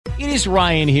It is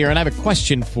Ryan here, and I have a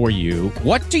question for you.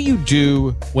 What do you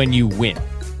do when you win?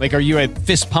 Like, are you a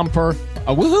fist pumper,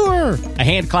 a woohooer, a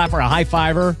hand clapper, a high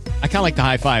fiver? I kind of like the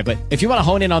high five, but if you want to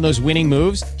hone in on those winning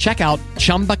moves, check out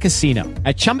Chumba Casino.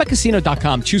 At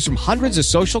ChumbaCasino.com, choose from hundreds of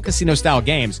social casino-style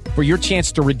games for your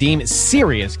chance to redeem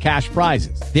serious cash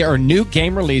prizes. There are new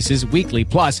game releases weekly,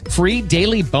 plus free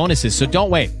daily bonuses. So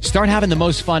don't wait. Start having the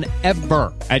most fun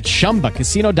ever at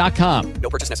ChumbaCasino.com.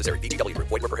 No purchase necessary. VGW. Void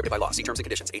where prohibited by law. See terms and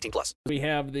conditions. 18+. We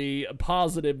have the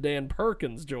positive Dan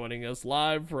Perkins joining us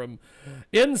live from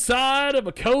inside of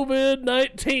a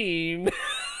COVID-19.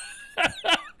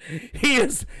 He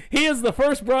is the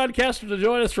first broadcaster to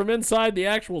join us from inside the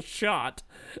actual shot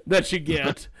that you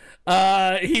get.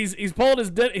 He's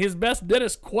pulling his best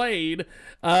Dennis Quaid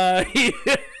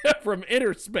from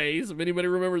Inner Space, if anybody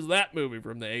remembers that movie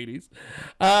from the 80s.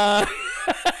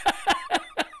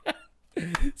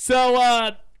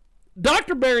 So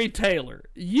Dr. Barry Taylor,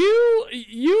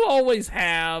 you always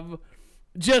have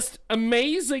just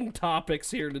amazing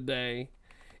topics here today.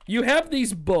 You have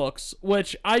these books,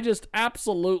 which I just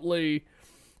absolutely,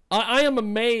 I am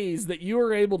amazed that you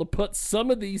are able to put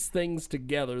some of these things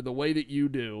together the way that you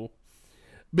do,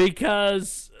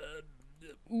 because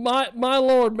my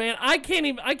Lord, man, I can't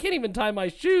even tie my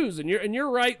shoes, and you're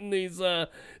writing these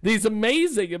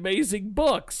amazing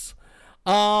books.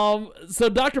 So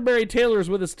Dr. Barry Taylor is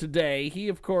with us today. He,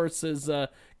 of course, has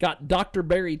got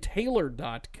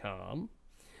drbarrytaylor.com.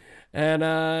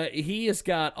 And he has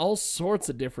got all sorts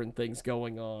of different things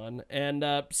going on. And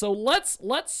so let's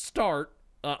start.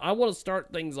 I want to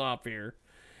start things off here.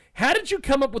 How did you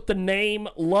come up with the name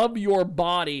Love Your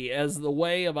Body as the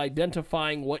way of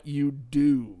identifying what you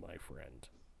do, my friend?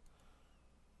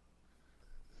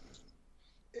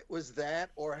 It was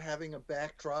that, or having a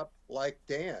backdrop like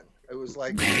Dan. It was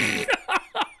like...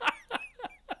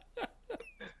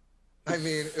 I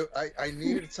mean, I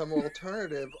needed some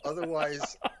alternative.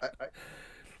 Otherwise,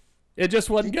 it just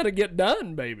wasn't going to get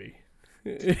done, baby.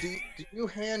 Do you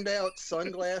hand out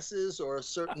sunglasses or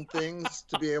certain things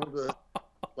to be able to,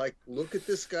 like, look at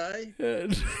this guy?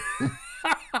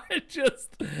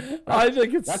 I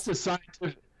think it's...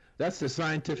 That's the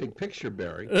scientific picture,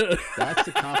 Barry. That's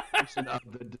the combination of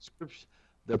the description,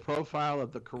 the profile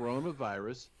of the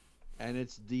coronavirus, and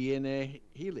its DNA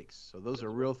helix. So those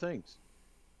are real things.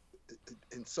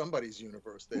 In somebody's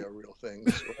universe, they are real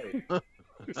things, right?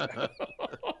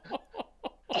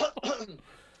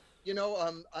 You know,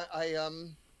 I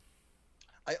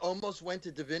almost went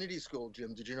to divinity school,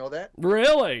 Jim. Did you know that?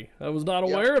 Really? I was not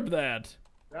aware of that.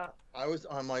 Yeah, I was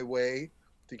on my way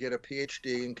to get a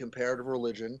PhD in comparative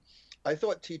religion. I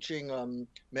thought teaching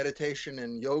meditation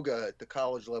and yoga at the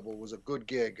college level was a good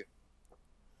gig.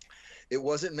 It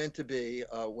wasn't meant to be.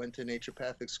 Went to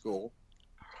naturopathic school,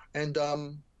 and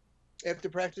after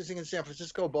practicing in San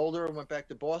Francisco, Boulder, and went back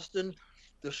to Boston,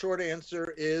 the short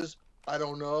answer is I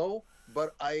don't know,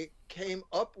 but I came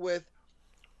up with,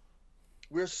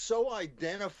 we're so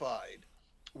identified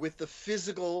with the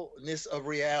physicalness of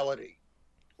reality,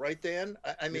 right, Dan?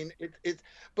 I mean,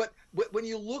 but when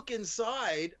you look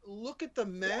inside, look at the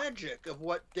magic of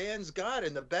what Dan's got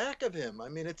in the back of him. I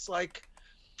mean, it's like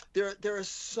there are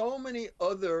so many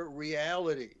other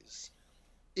realities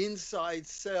inside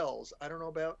cells. I don't know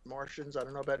about Martians. I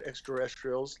don't know about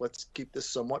extraterrestrials. Let's keep this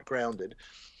somewhat grounded.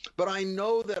 But I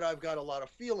know that I've got a lot of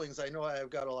feelings. I know I've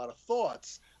got a lot of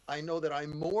thoughts. I know that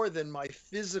I'm more than my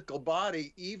physical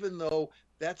body, even though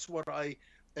that's what I,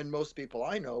 and most people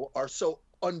I know, are so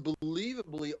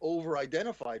unbelievably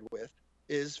over-identified with,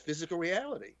 is physical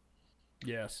reality.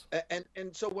 Yes. And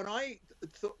so when I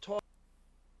talk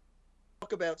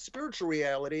about spiritual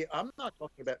reality, I'm not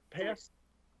talking about past.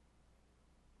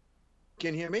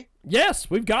 Can you hear me? Yes,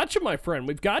 we've got you, my friend.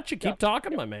 We've got you. Keep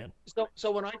talking, my man. So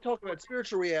when I talk about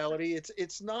spiritual reality,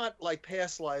 it's not like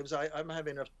past lives. I'm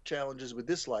having enough challenges with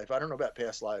this life. I don't know about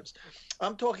past lives.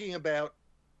 I'm talking about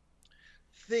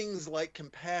things like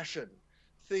compassion,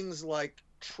 things like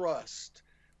trust,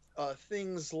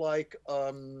 things like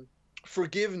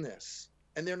forgiveness.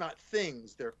 And they're not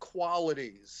things. They're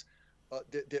qualities.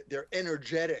 They're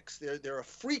energetics. They're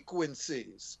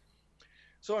frequencies.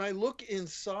 So when I look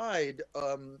inside,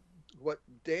 what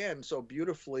Dan so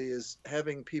beautifully is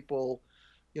having people,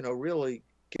 really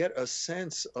get a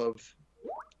sense of,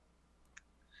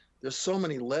 there's so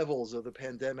many levels of the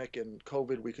pandemic and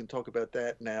COVID. We can talk about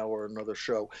that now or another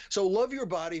show. So Love Your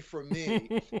Body for me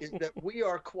is that we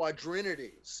are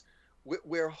quadrinities.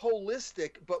 We're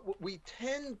holistic, but we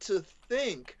tend to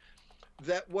think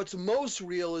that what's most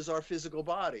real is our physical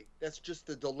body. That's just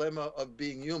the dilemma of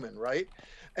being human, right?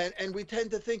 And we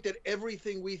tend to think that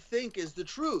everything we think is the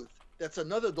truth. That's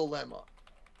another dilemma.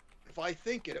 If I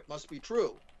think it, it must be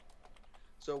true.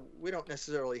 So we don't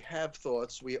necessarily have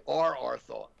thoughts. We are our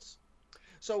thoughts.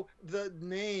 So the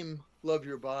name Love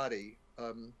Your Body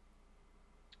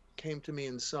came to me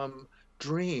in some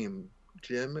dream,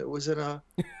 Jim. It was in a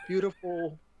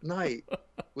beautiful night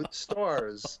with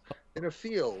stars in a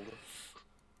field.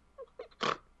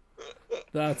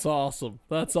 That's awesome.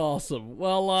 That's awesome.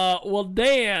 Well,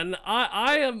 Dan,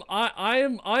 I am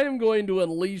going to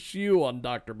unleash you on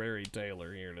Dr. Barry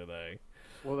Taylor here today.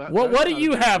 Well, What do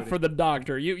you have for the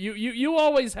doctor? You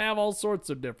always have all sorts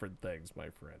of different things, my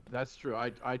friend. That's true.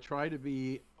 I try to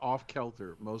be off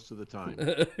kilter most of the time.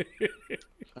 Wait,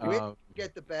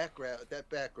 get that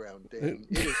background, Dan.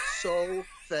 It is so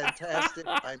fantastic.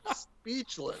 I'm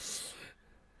speechless.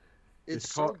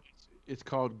 It's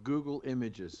called Google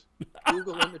Images.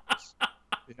 Google Images.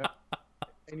 Yeah.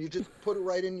 And you just put it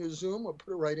right in your Zoom or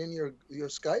put it right in your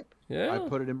Skype? Yeah. I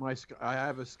put it in I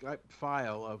have a Skype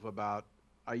file of about,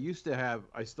 I still have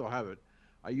it.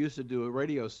 I used to do a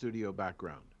radio studio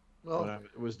background when I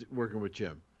was working with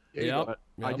Jim. Yep.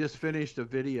 I just finished a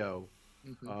video,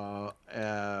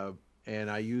 Mm-hmm. and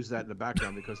I used that in the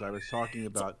background because I was talking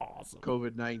about awesome.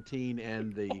 COVID-19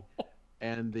 and the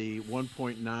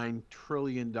 $1.9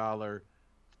 trillion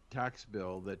tax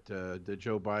bill that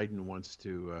Joe Biden wants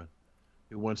the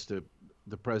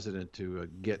president to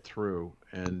get through,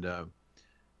 and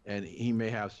he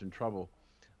may have some trouble.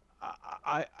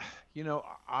 I'm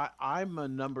a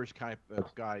numbers kind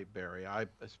of guy, Barry. I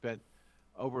spent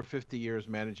over 50 years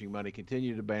managing money,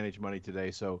 continue to manage money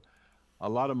today. So a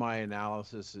lot of my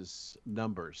analysis is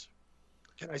numbers.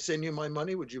 Can I send you my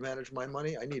money? Would you manage my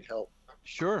money? I need help.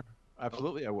 Sure.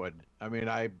 Absolutely. I would. I mean,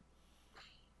 I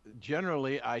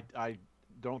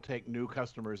don't take new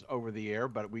customers over the air,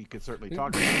 but we could certainly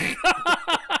talk about it.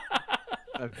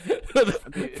 My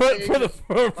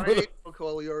agent will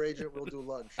call, your agent will do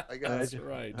lunch. I got it.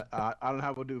 Right. I don't know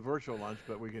how we'll do virtual lunch,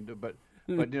 but we can do. But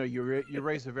you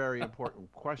raise a very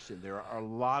important question. There are a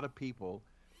lot of people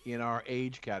in our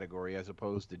age category, as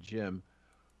opposed to Jim,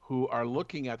 who are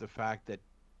looking at the fact that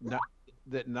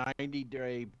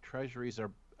 90-day treasuries are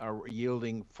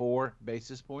yielding 4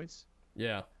 basis points.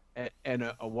 Yeah. And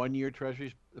a 1-year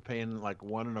treasury is paying like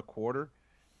 1.25.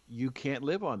 You can't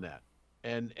live on that.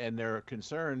 And they're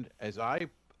concerned, as I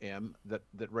am, that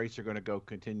rates are going to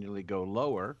continually go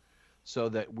lower, so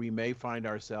that we may find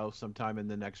ourselves sometime in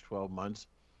the next 12 months,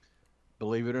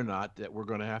 believe it or not, that we're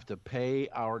going to have to pay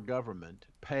our government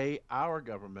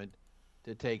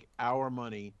to take our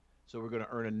money, so we're going to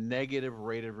earn a negative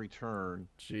rate of return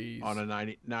on a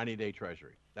 90-day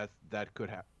treasury. That could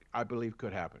happen. I believe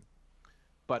could happen.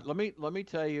 But let me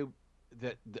tell you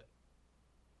that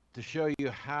to show you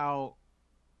how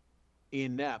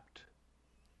inept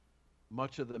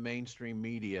much of the mainstream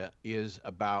media is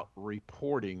about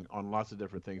reporting on lots of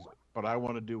different things, but I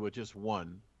want to do with just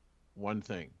one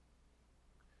thing.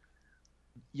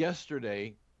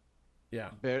 Yesterday,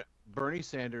 Bernie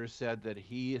Sanders said that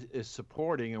he is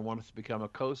supporting and wants to become a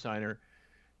co-signer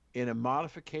in a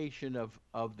modification of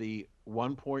the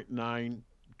 $1.9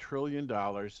 trillion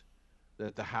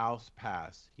that the House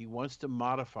passed. He wants to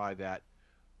modify that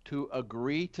to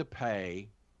agree to pay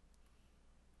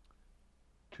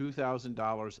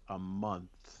 $2,000 a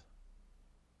month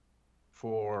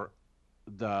for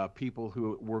the people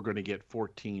who were going to get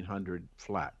 $1,400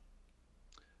 flat.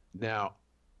 Now,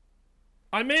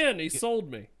 I'm in. He sold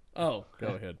me. Oh, go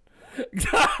ahead.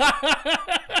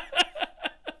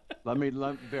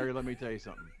 Barry, let me tell you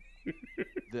something.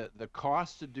 The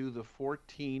cost to do the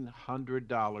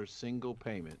 $1,400 single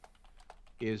payment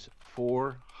is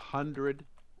 $400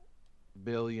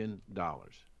 billion.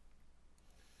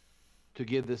 To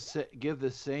give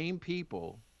the same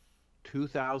people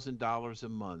 $2,000 a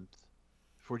month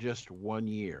for just 1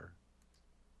 year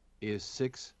is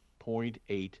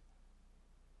 $6.8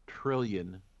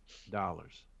 trillion.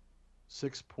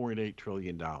 $6.8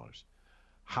 trillion.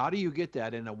 How do you get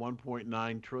that in a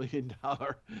 $1.9 trillion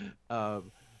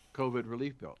COVID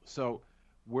relief bill? So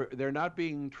they're not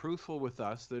being truthful with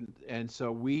us, and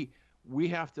so we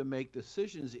have to make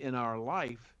decisions in our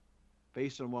life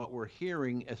based on what we're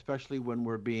hearing, especially when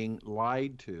we're being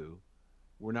lied to.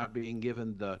 We're not being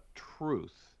given the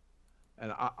truth.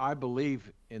 And I believe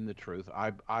in the truth.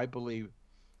 I believe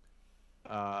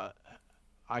I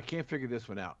can't figure this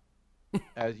one out.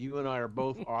 As you and I are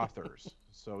both authors,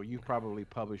 so you've probably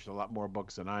published a lot more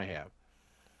books than I have.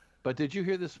 But did you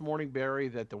hear this morning, Barry,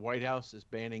 that the White House is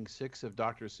banning 6 of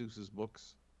Dr. Seuss's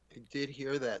books? I did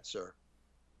hear that, sir.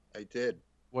 I did.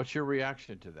 What's your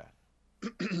reaction to that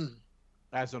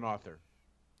as an author?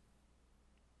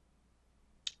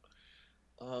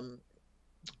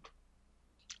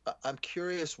 I'm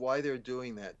curious why they're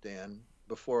doing that, Dan.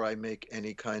 Before I make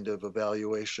any kind of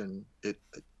evaluation,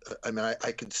 I mean,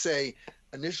 I could say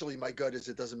initially my gut is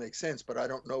it doesn't make sense, but I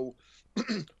don't know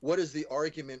what is the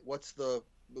argument.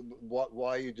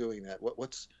 Why are you doing that?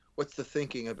 What's the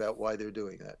thinking about why they're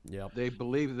doing that? Yep. They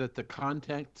believe that the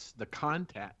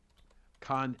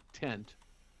content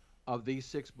of these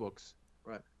 6 books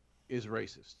Right. is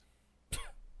racist.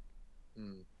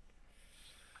 Mm.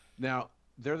 Now,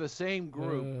 they're the same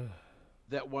group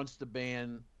that wants to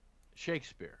ban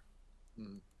Shakespeare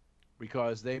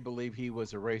because they believe he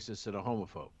was a racist and a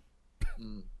homophobe.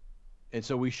 Mm. And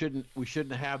so we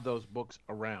shouldn't have those books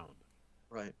around.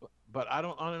 Right. But I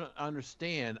don't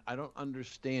understand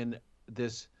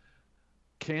this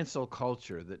cancel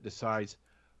culture that decides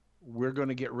we're going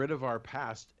to get rid of our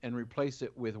past and replace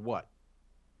it with what?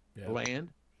 Yeah. Bland?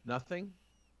 Nothing?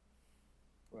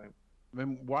 Right. I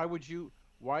mean, why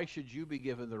should you be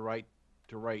given the right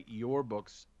to write your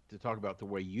books to talk about the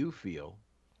way you feel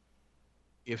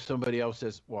if somebody else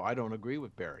says, well, I don't agree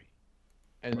with Barry,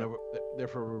 and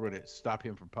therefore we're going to stop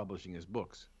him from publishing his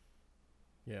books?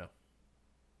 Yeah.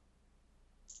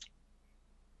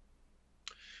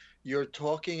 You're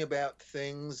talking about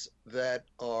things that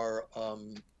are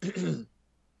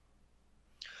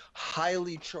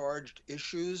highly charged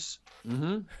issues.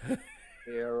 Mm-hmm.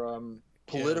 They're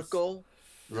political,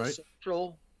 they're Right.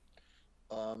 social,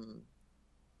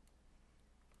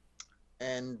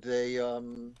 and they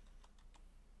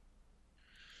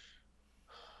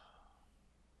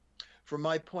from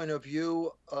my point of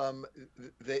view,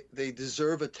 they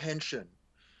deserve attention,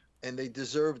 and they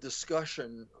deserve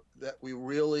discussion. That we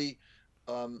really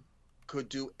could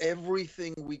do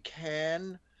everything we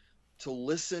can to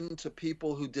listen to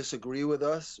people who disagree with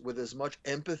us with as much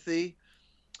empathy.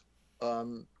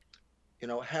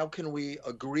 How can we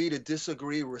agree to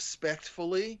disagree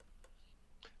respectfully,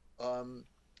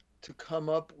 to come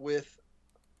up with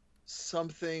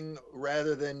something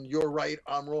rather than you're right,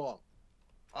 I'm wrong.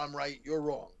 I'm right, you're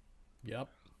wrong. Yep.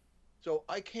 So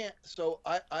I can't. So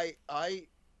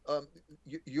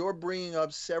you're bringing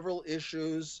up several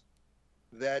issues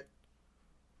that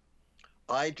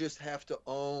I just have to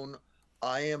own.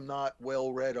 I am not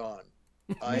well read on.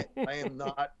 I am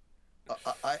not.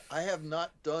 I have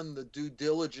not done the due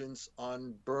diligence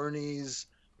on Bernie's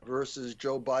versus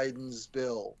Joe Biden's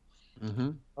bill.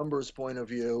 Mm-hmm. Numbers point of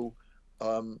view,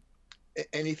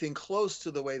 anything close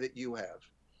to the way that you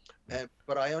have.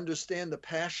 But I understand the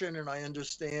passion and I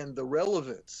understand the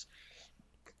relevance.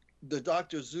 The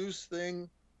Dr. Seuss thing,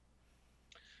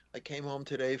 I came home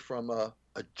today from a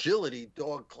agility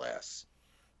dog class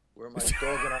where my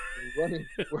dog and I were running.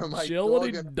 Where my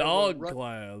Agility dog and I dog were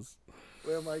class.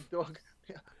 Where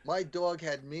my dog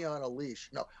had me on a leash.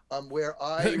 No, where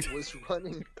I was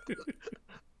running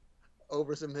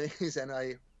over some things, and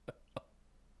I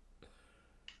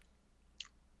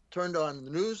turned on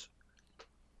the news.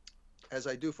 As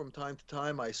I do from time to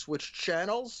time, I switched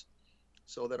channels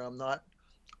so that I'm not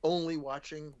only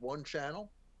watching one channel.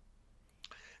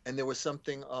 And there was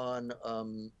something on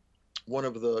one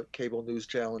of the cable news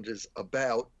challenges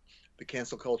about the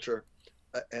cancel culture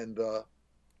and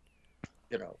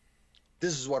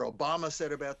this is what Obama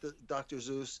said about the Dr.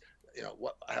 Seuss.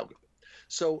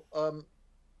 So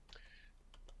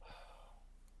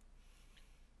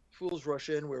fools rush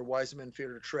in where wise men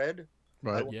fear to tread.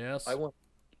 Right. Yes. I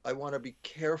want to be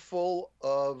careful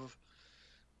of.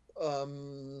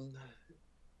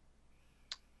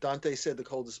 Dante said the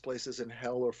coldest places in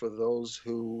hell are for those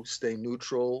who stay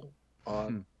neutral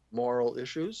on moral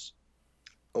issues.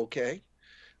 Okay.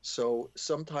 So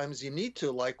sometimes you need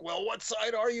to what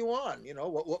side are you on?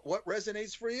 What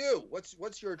resonates for you?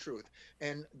 What's your truth?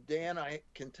 And Dan, I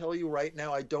can tell you right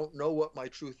now, I don't know what my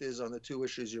truth is on the two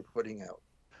issues you're putting out.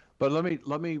 But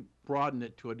let me broaden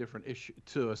it to a different issue,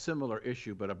 to a similar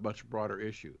issue, but a much broader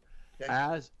issue. Okay.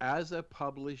 As a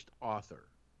published author,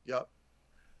 Yep.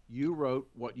 you wrote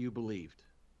what you believed.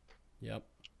 Yep.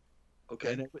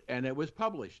 Okay. And it was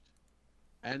published,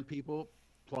 and people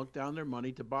plunked down their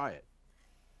money to buy it.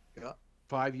 Yeah.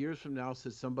 5 years from now,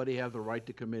 does somebody have the right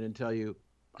to come in and tell you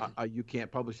you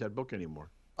can't publish that book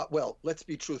anymore? Well, let's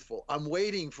be truthful. I'm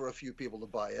waiting for a few people to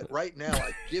buy it. Right now,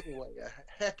 I give away a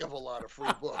heck of a lot of free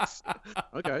books.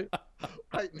 Okay.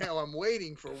 Right now, I'm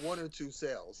waiting for 1 or 2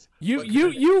 sales.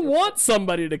 You want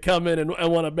somebody to come in and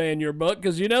want to ban your book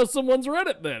because someone's read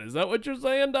it then. Is that what you're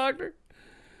saying, Doctor?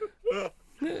 But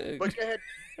go ahead,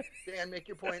 Dan, make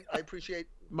your point. I appreciate.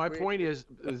 My point is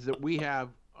that we have,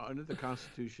 under the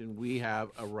Constitution, we have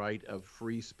a right of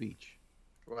free speech.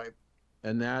 Right.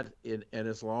 And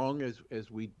as long as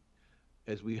we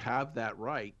as we have that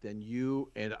right, then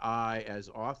you and I, as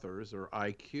authors or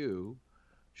IQ,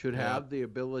 should have the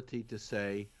ability to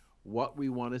say what we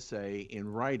want to say in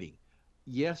writing.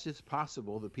 Yes, it's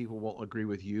possible that people won't agree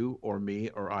with you or me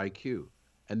or IQ,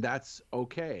 and that's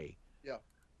okay. Yeah.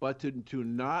 But to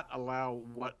not allow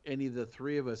what any of the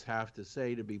three of us have to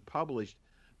say to be published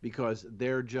because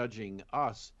they're judging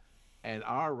us and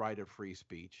our right of free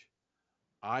speech,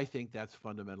 I think that's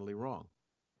fundamentally wrong.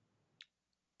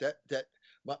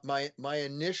 My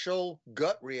initial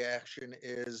gut reaction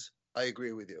is I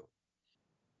agree with you.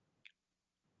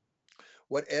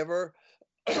 Whatever.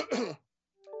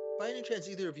 By any chance,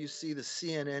 either of you see the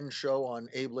CNN show on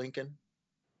Abe Lincoln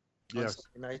on Yes.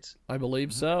 Sunday nights? I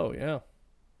believe so. Yeah.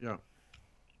 Yeah.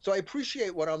 So I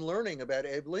appreciate what I'm learning about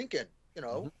Abe Lincoln,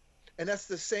 and that's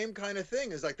the same kind of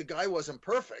thing. Is like the guy wasn't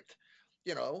perfect,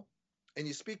 and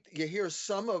you hear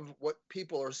some of what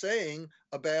people are saying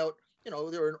about,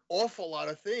 there are an awful lot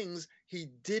of things he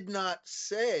did not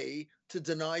say to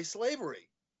deny slavery.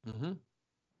 Mm-hmm.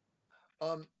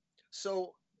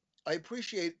 So I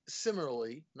appreciate,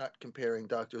 similarly, not comparing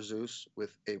Dr. Seuss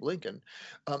with Abe Lincoln,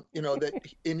 that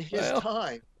in his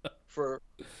time, for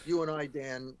you and I,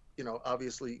 Dan,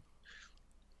 obviously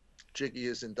Jiggy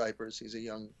is in diapers. He's a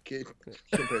young kid.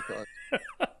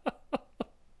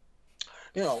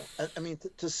 I mean,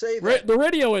 to say that The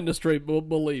radio industry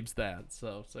believes that.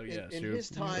 So yes. in his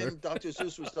time, Dr.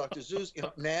 Seuss was Dr. Seuss.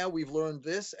 Now we've learned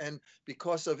this, and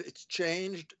because of it's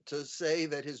changed to say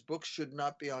that his books should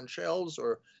not be on shelves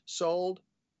or sold.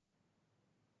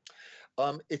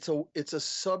 It's a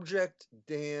subject,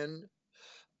 Dan,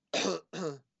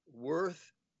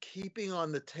 worth keeping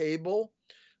on the table,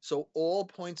 so all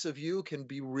points of view can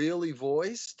be really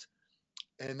voiced,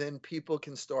 and then people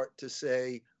can start to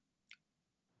say,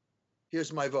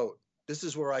 here's my vote. This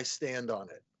is where I stand on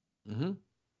it. Mm-hmm.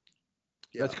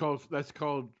 Yeah. That's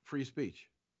called free speech.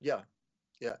 Yeah.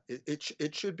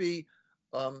 It should be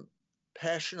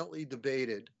passionately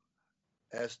debated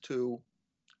as to,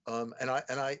 and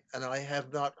I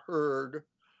have not heard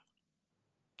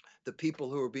the people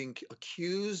who are being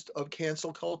accused of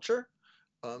cancel culture,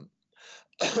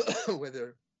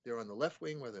 whether they're on the left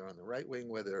wing, whether they're on the right wing,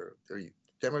 whether they're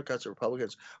Democrats or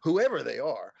Republicans, whoever they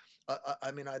are.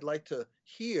 I mean, I'd like to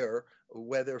hear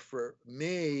whether for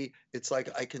me it's like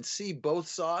I can see both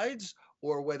sides,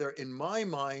 or whether in my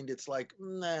mind it's like,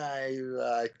 nah,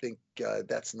 I think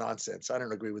that's nonsense. I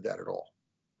don't agree with that at all.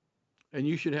 And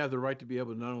you should have the right to be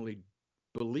able to not only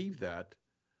believe that,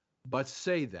 but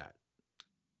say that.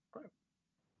 Right.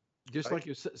 Just like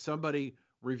if somebody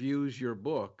reviews your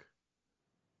book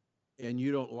and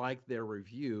you don't like their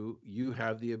review, you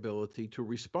have the ability to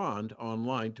respond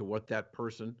online to what that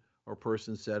person or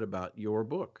person said about your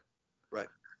book. Right.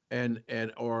 And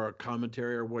or a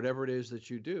commentary or whatever it is that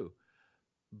you do.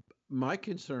 My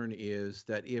concern is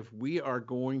that if we are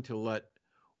going to let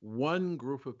one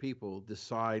group of people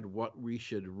decide what we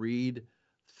should read,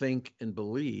 think, and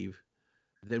believe,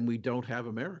 then we don't have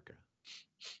America.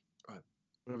 Right.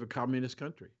 We have a communist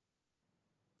country.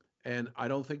 And I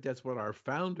don't think that's what our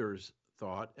founders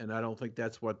thought, and I don't think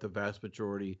that's what the vast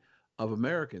majority of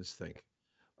Americans think.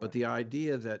 But the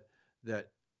idea that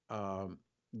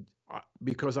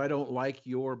because I don't like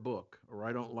your book, or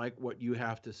I don't like what you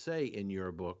have to say in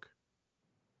your book,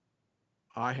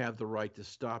 I have the right to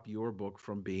stop your book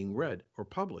from being read or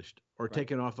published or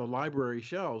taken off the library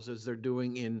shelves, as they're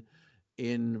doing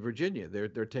in Virginia.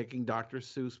 They're taking Dr.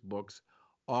 Seuss books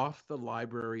off the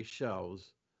library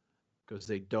shelves because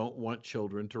they don't want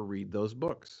children to read those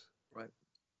books. Right.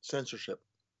 Censorship.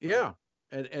 Yeah.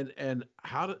 And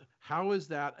how is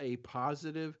that a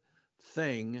positive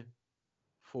thing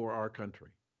for our country?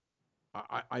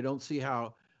 I don't see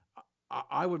how.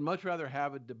 I would much rather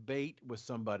have a debate with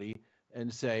somebody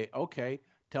and say, okay,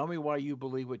 tell me why you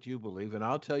believe what you believe, and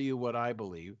I'll tell you what I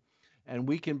believe. And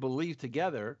we can believe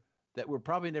together that we're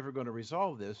probably never going to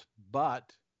resolve this,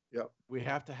 but we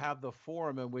have to have the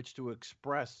forum in which to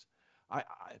express.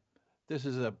 This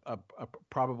is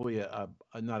probably a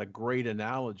not a great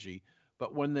analogy,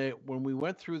 but when we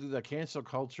went through the cancel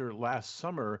culture last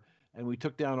summer and we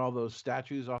took down all those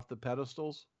statues off the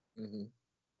pedestals, mm-hmm.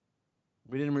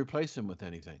 we didn't replace them with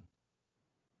anything.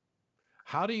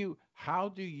 How do you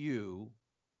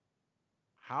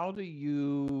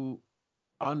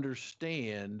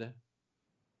understand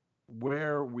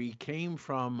where we came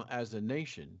from as a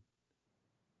nation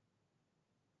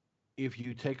if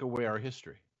you take away our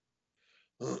history?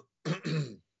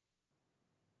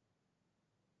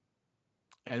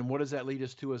 And what does that lead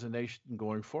us to as a nation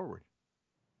going forward?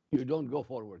 You don't go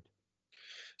forward.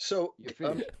 So,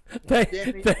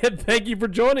 thank you for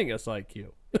joining us, IQ.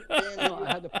 No,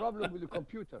 I had a problem with the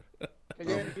computer. Can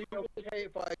you Dan, repeat? is it okay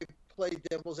if I play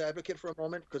devil's advocate for a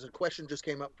moment? Because a question just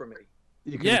came up for me.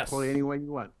 You can Yes. play any way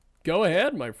you want. Go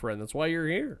ahead, my friend. That's why you're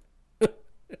here.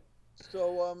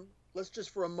 So let's just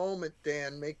for a moment,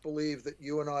 Dan, make believe that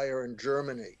you and I are in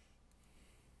Germany.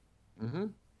 Mm-hmm.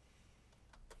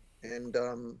 And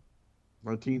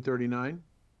 1939.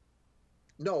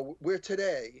 no, we're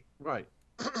today, Right.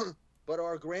 but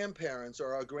our grandparents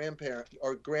or our grandparents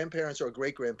or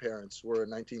great grandparents were in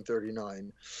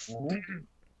 1939.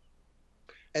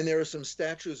 And there are some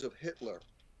statues of Hitler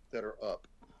that are up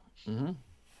Mm-hmm.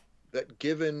 that,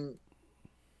 given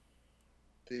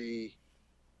the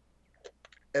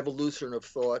evolution of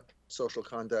thought, social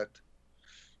conduct,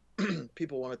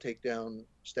 people want to take down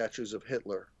statues of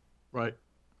Hitler. Right.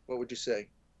 What would you say?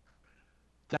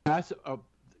 That's a.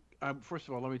 First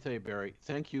of all, let me tell you, Barry.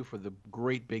 Thank you for the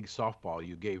great big softball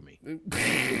you gave me.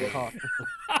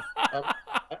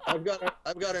 I've got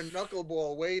a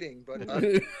knuckleball waiting, but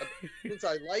since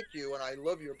I like you and I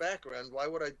love your background, why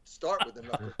would I start with the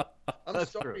knuckle? I'm That's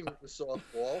starting true. with the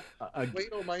softball. Wait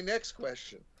till my next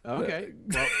question. Okay.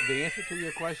 Well, the answer to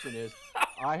your question is,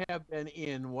 I have been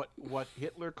in what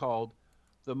Hitler called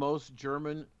the most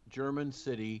German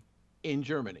city in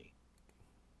Germany.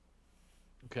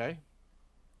 Okay.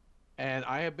 And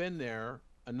I have been there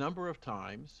a number of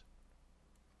times.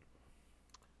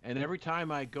 And every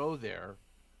time I go there,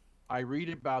 I read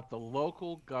about the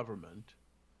local government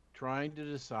trying to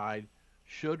decide,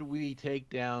 should we take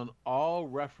down all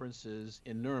references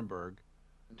in Nuremberg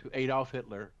to Adolf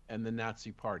Hitler and the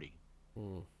Nazi Party?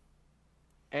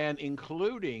 And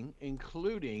including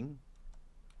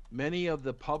many of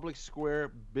the public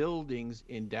square buildings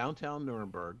in downtown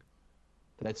Nuremberg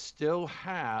that still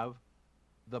have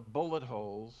the bullet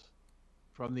holes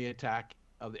from the attack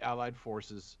of the Allied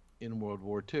forces in World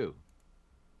War II.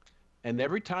 And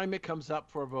every time it comes up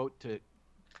for a vote to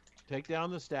take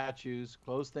down the statues,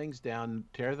 close things down,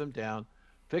 tear them down,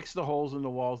 fix the holes in the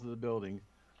walls of the building,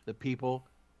 the people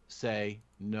say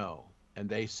no. And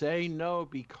they say no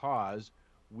because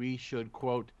we should,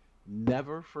 quote,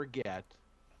 never forget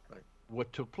Right.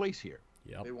 what took place here.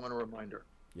 Yep. They want a reminder.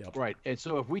 Yep. Right. And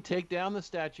so if we take down the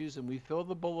statues and we fill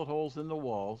the bullet holes in the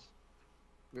walls,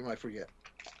 We might forget.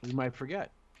 we might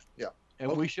forget. Yeah. And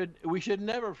Okay. we should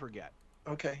never forget.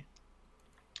 Okay.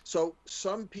 So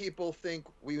some people think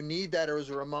we need that as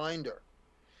a reminder.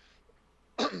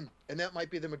 And that might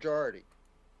be the majority.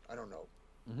 I don't know.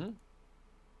 Mm-hmm.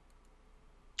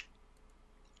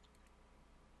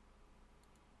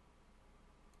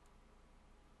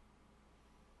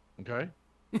 Okay.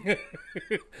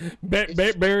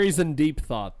 Barry's in deep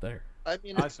thought there. I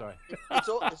mean, I'm sorry. it's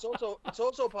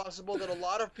also possible that a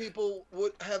lot of people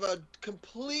would have a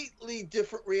completely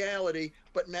different reality,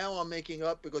 but now I'm making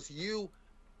up because you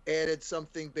added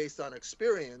something based on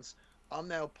experience. I'm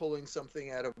now pulling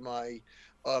something out of my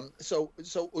so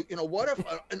what if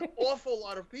an awful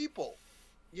lot of people,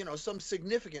 some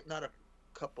significant, not a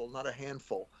couple, not a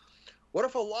handful, what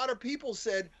if a lot of people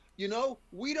said,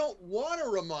 we don't want a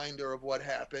reminder of what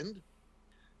happened,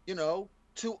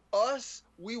 to us,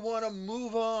 we want to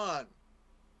move on.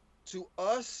 To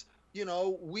us,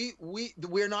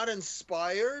 we're not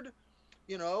inspired.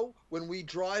 When we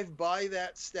drive by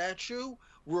that statue,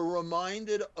 we're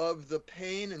reminded of the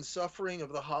pain and suffering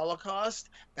of the Holocaust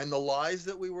and the lies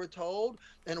that we were told.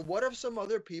 And what if some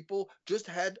other people just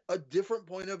had a different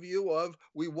point of view of,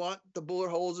 we want the bullet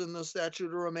holes in the statue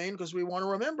to remain because we want to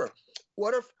remember?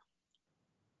 What if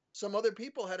some other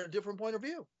people had a different point of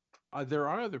view? There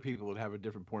are other people that have a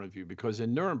different point of view, because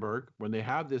in Nuremberg, when they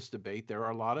have this debate, there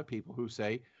are a lot of people who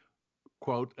say,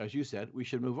 quote, as you said, we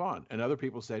should move on. And other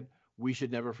people said, we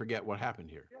should never forget what happened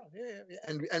here. Yeah.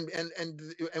 And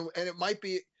it might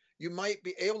be, you might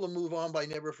be able to move on by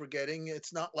never forgetting.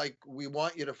 It's not like we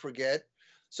want you to forget.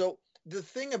 So the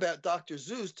thing about Dr.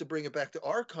 Seuss, to bring it back to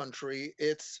our country,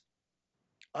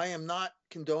 I am not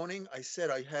condoning. I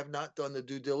said I have not done the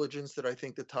due diligence that I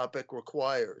think the topic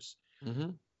requires.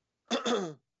 Mm-hmm.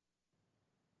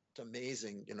 It's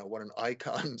amazing, what an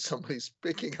icon somebody's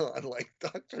picking on, like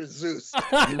Dr. Seuss.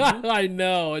 I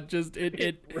know.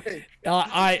 Great.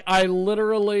 I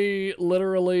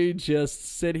literally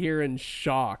just sit here in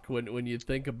shock when you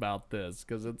think about this,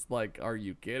 because it's like, are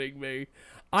you kidding me?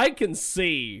 I can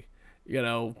see,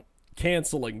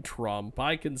 canceling Trump.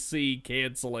 I can see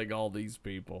canceling all these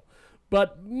people.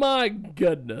 But my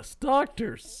goodness,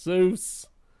 Dr. Seuss.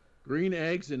 Green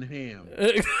eggs and ham.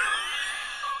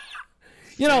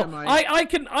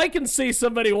 I can see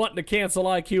somebody wanting to cancel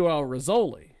IQ Al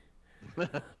Rizzoli.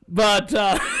 But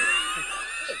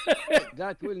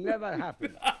That will never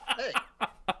happen. Hey,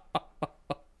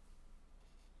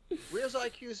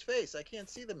 IQ's face? I can't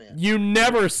see the man. You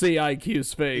never see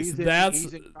IQ's face.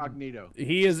 He's incognito.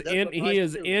 He is That's what I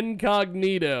do.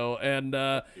 incognito,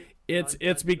 and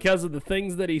it's because of the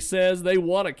things that he says they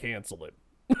want to cancel him.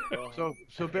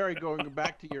 So Barry, going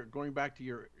back to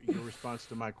your response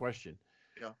to my question.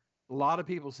 Yeah. A lot of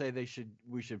people say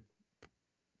we should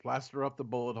plaster up the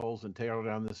bullet holes and tear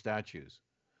down the statues.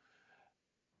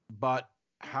 But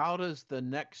how does the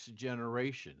next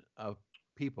generation of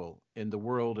people in the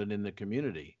world and in the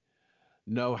community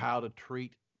know how to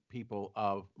treat people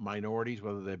of minorities,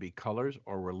 whether they be colors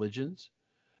or religions,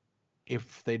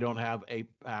 if they don't have a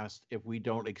past, if we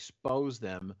don't expose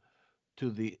them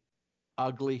to the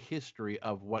ugly history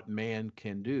of what man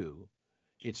can do?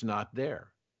 It's not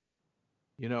there.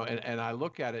 And I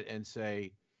look at it and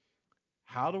say,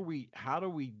 how do we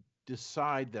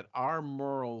decide that our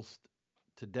morals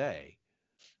today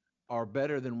are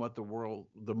better than what the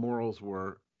morals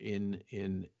were in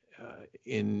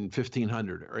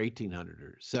 1500 or 1800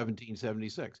 or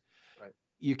 1776? Right.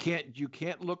 You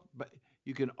can't look, but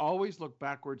you can always look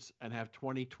backwards and have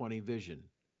 20/20 vision.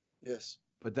 Yes.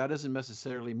 But that doesn't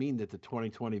necessarily mean that the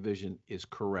 20/20 vision is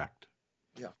correct.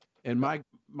 Yeah. And my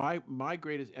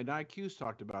greatest, and IQ's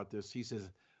talked about this. He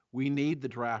says we need the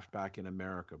draft back in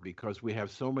America because we have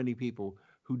so many people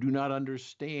who do not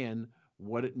understand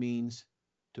what it means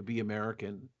to be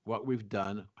American, what we've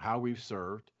done, how we've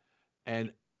served.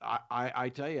 And I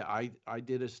tell you, I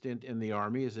did a stint in the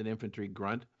Army as an infantry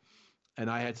grunt, and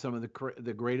I had some of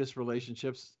the greatest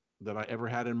relationships that I ever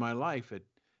had in my life at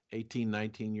 18,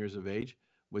 19 years of age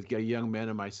with young men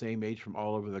of my same age from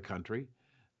all over the country,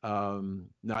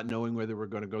 not knowing whether we're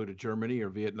going to go to Germany or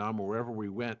Vietnam or wherever we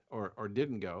went or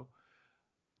didn't go.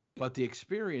 But the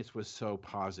experience was so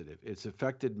positive. It's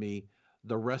affected me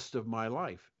the rest of my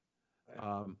life.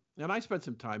 And I spent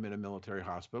some time in a military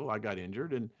hospital. I got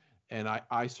injured and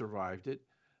I survived it.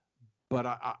 But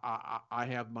I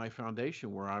have my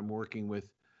foundation where I'm working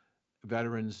with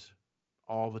veterans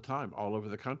all the time, all over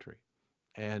the country.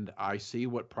 And I see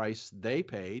what price they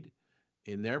paid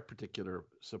in their particular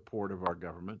support of our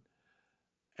government.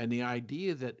 And the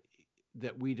idea that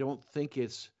we don't think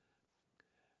it's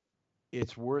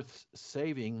worth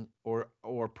saving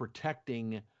or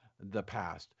protecting the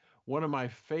past. One of my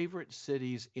favorite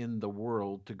cities in the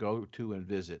world to go to and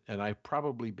visit, and I've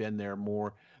probably been there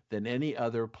more than any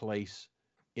other place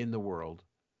in the world,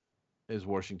 is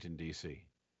Washington, D.C.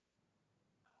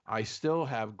 I still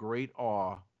have great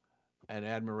awe and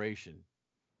admiration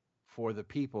for the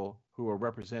people who are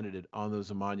represented on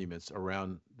those monuments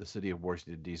around the city of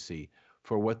Washington, D.C.,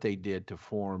 for what they did to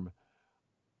form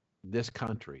this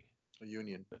country. A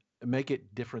union. Make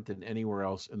it different than anywhere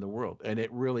else in the world. And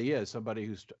it really is.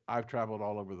 Somebody I've traveled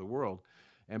all over the world,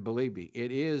 and believe me,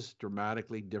 it is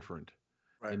dramatically different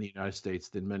in the United States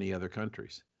than many other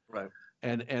countries. Right.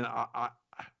 And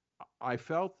I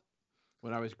felt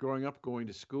when I was growing up, going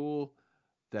to school,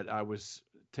 that I was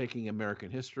taking American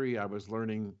history. I was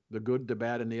learning the good, the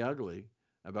bad, and the ugly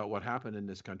about what happened in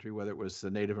this country, whether it was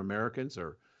the Native Americans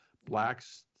or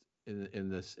blacks in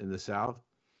the South.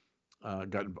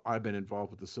 I've been involved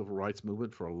with the civil rights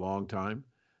movement for a long time.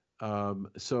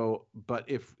 But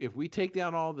if we take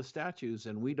down all the statues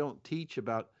and we don't teach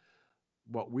about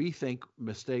what we think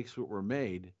mistakes that were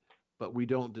made, but we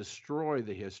don't destroy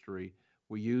the history,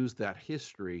 we use that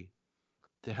history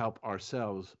to help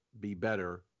ourselves be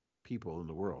better people in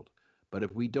the world. But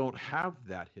if we don't have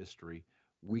that history,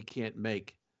 we can't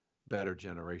make better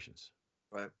generations.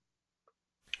 Right.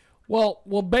 Well,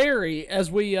 Barry,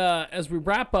 as we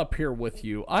wrap up here with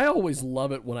you, I always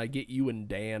love it when I get you and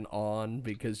Dan on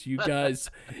because you guys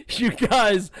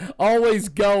always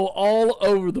go all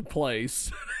over the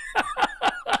place.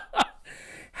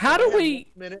 How do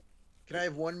we? Can I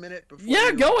have 1 minute before?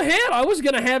 Yeah, go ahead. I was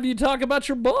going to have you talk about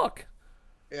your book.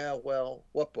 Yeah. Well,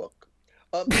 what book?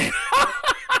 The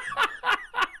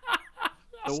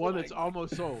one that's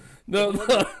almost sold.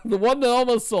 The one that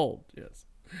almost sold. Yes.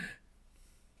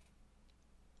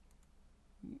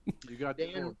 You got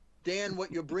Dan,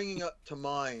 what you're bringing up to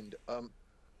mind,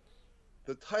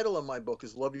 the title of my book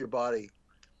is Love Your Body,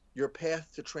 Your Path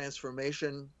to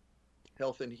Transformation,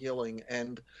 Health and Healing.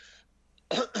 And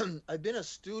I've been a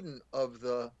student of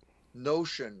the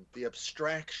notion, the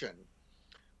abstraction.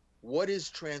 What is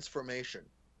transformation?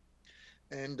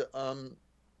 And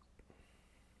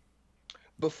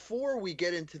before we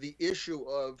get into the issue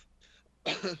of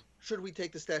should we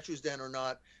take the statues down or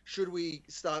not? Should we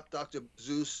stop Dr.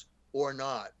 Seuss or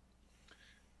not?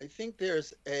 I think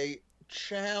there's a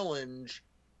challenge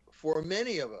for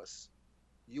many of us,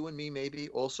 you and me maybe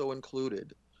also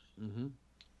included,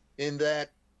 in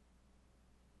that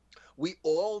we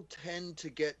all tend to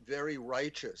get very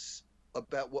righteous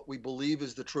about what we believe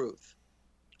is the truth.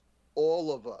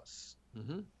 All of us.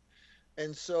 Mm-hmm.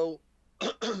 And so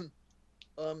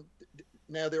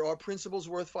now there are principles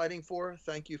worth fighting for.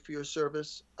 Thank you for your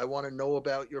service. I want to know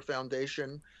about your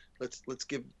foundation. Let's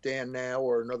give Dan now,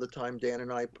 or another time Dan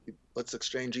and I, let's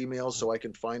exchange emails so I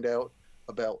can find out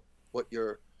about what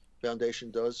your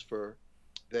foundation does for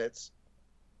vets.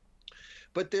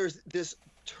 But there's this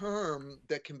term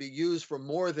that can be used for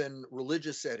more than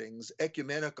religious settings,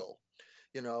 ecumenical,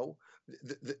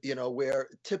 where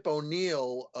Tip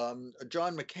O'Neill,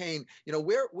 John McCain,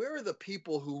 where are the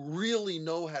people who really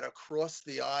know how to cross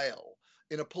the aisle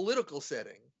in a political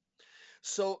setting,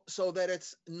 so that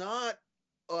it's not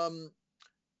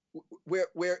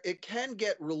where it can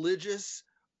get religious,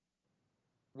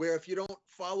 where if you don't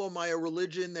follow my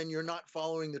religion, then you're not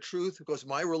following the truth, because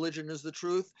my religion is the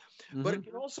truth. Mm-hmm. But it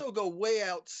can also go way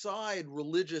outside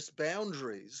religious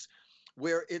boundaries,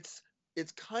 where it's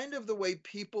kind of the way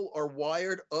people are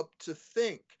wired up to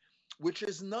think, which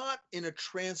is not in a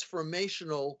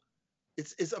transformational,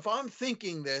 it's if I'm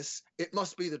thinking this, it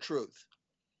must be the truth.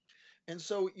 And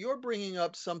so you're bringing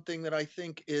up something that I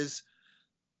think is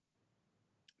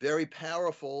very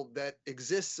powerful, that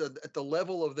exists at the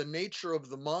level of the nature of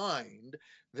the mind,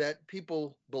 that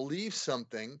people believe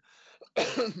something.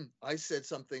 I said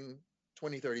something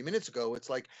 20, 30 minutes ago.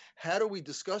 It's like, how do we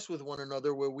discuss with one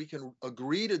another where we can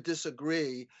agree to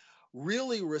disagree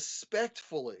really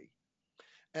respectfully?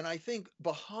 And I think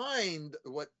behind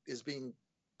what is being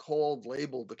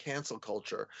labeled the cancel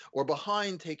culture, or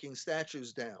behind taking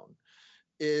statues down,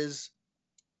 is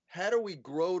how do we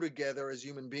grow together as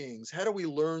human beings? How do we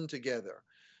learn together?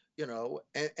 And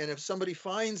if somebody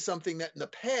finds something that in the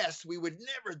past we would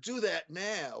never do that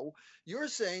now, you're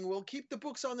saying, well, keep the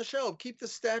books on the shelf, keep the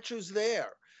statues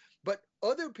there. But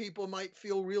other people might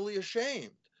feel really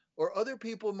ashamed, or other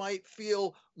people might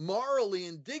feel morally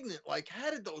indignant, like,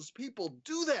 how did those people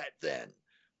do that then?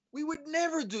 We would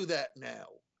never do that now.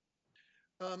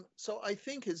 So I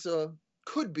think it's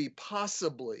could be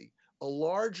possibly a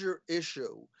larger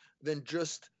issue than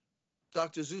just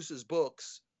Dr. Seuss's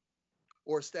books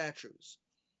or statues.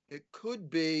 It could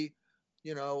be,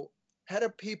 how do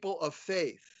people of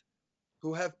faith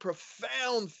who have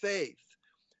profound faith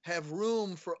have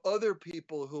room for other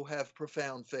people who have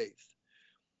profound faith?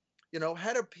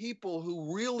 How do people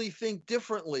who really think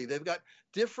differently, they've got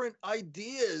different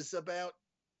ideas about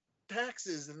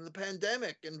taxes and the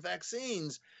pandemic and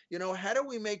vaccines, how do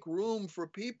we make room for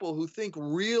people who think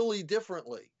really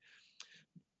differently?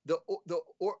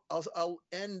 I'll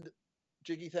end,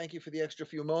 Jiggy, thank you for the extra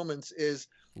few moments, is...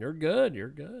 You're good.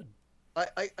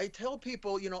 I tell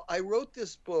people, I wrote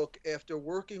this book after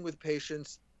working with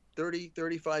patients 30,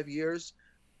 35 years.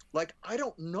 Like, I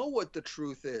don't know what the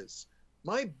truth is.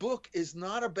 My book is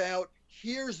not about,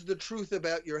 here's the truth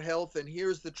about your health and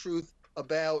here's the truth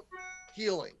about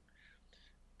healing.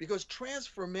 Because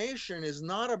transformation is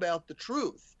not about the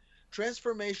truth.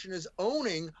 Transformation is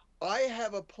owning, I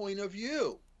have a point of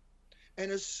view.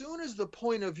 And as soon as the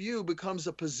point of view becomes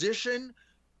a position,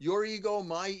 your ego,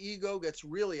 my ego gets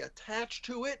really attached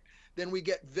to it, then we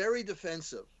get very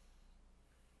defensive.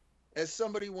 As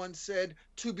somebody once said,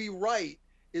 to be right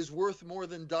is worth more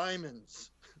than diamonds.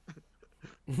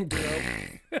 Who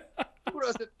doesn't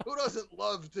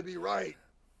love to be right?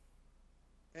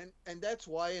 And that's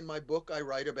why in my book I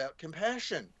write about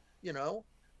compassion,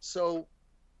 So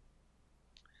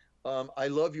I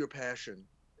love your passion,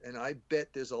 and I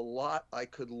bet there's a lot I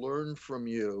could learn from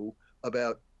you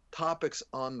about topics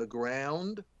on the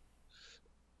ground.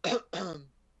 But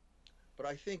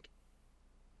I think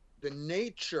the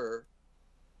nature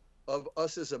of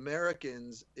us as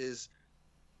Americans is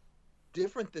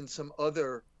different than some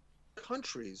other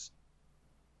countries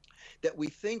that we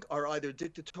think are either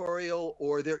dictatorial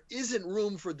or there isn't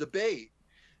room for debate.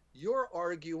 You're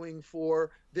arguing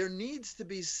for there needs to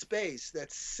be space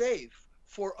that's safe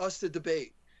for us to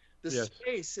debate. The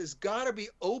space has got to be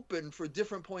open for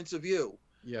different points of view.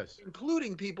 Yes.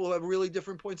 Including people who have really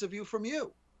different points of view from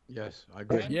you. Yes, I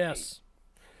agree. Yes.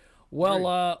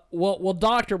 Well,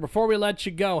 Doctor, before we let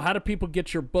you go, how do people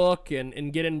get your book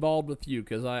and get involved with you?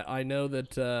 Because I know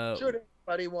that... Should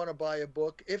anybody want to buy a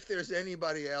book, if there's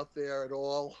anybody out there at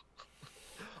all,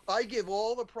 I give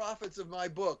all the profits of my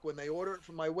book when they order it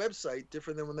from my website,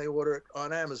 different than when they order it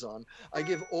on Amazon. I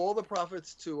give all the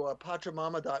profits to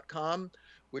Pachamama.com,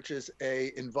 which is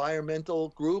a environmental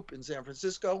group in San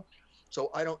Francisco.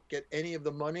 So I don't get any of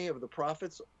the money of the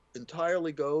profits.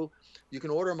 Entirely go. You can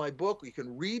order my book. You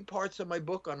can read parts of my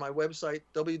book on my website,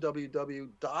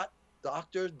 www.pachamama.com.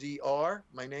 Dr. Dr.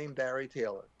 My name, Barry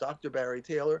Taylor. Dr. Barry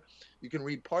Taylor. You can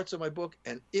read parts of my book,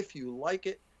 and if you like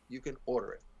it, you can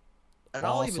order it. And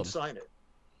I'll even Awesome. sign it.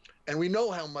 And we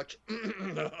know how much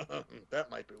that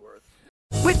might be worth.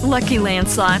 With Lucky Land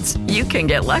Slots, you can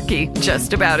get lucky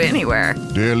just about anywhere.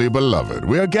 Dearly beloved,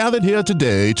 we are gathered here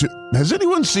today to... Has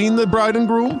anyone seen the bride and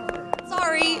groom?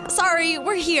 Sorry,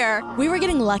 we're here. We were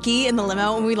getting lucky in the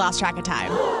limo and we lost track of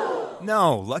time.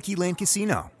 No, Lucky Land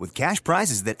Casino, with cash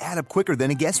prizes that add up quicker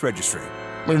than a guest registry.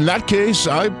 In that case,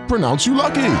 I pronounce you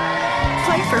lucky.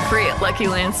 Play for free at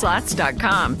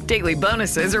LuckyLandSlots.com. Daily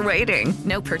bonuses are waiting.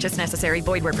 No purchase necessary.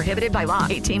 Void where prohibited by law.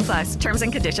 18+. Terms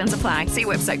and conditions apply. See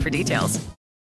website for details.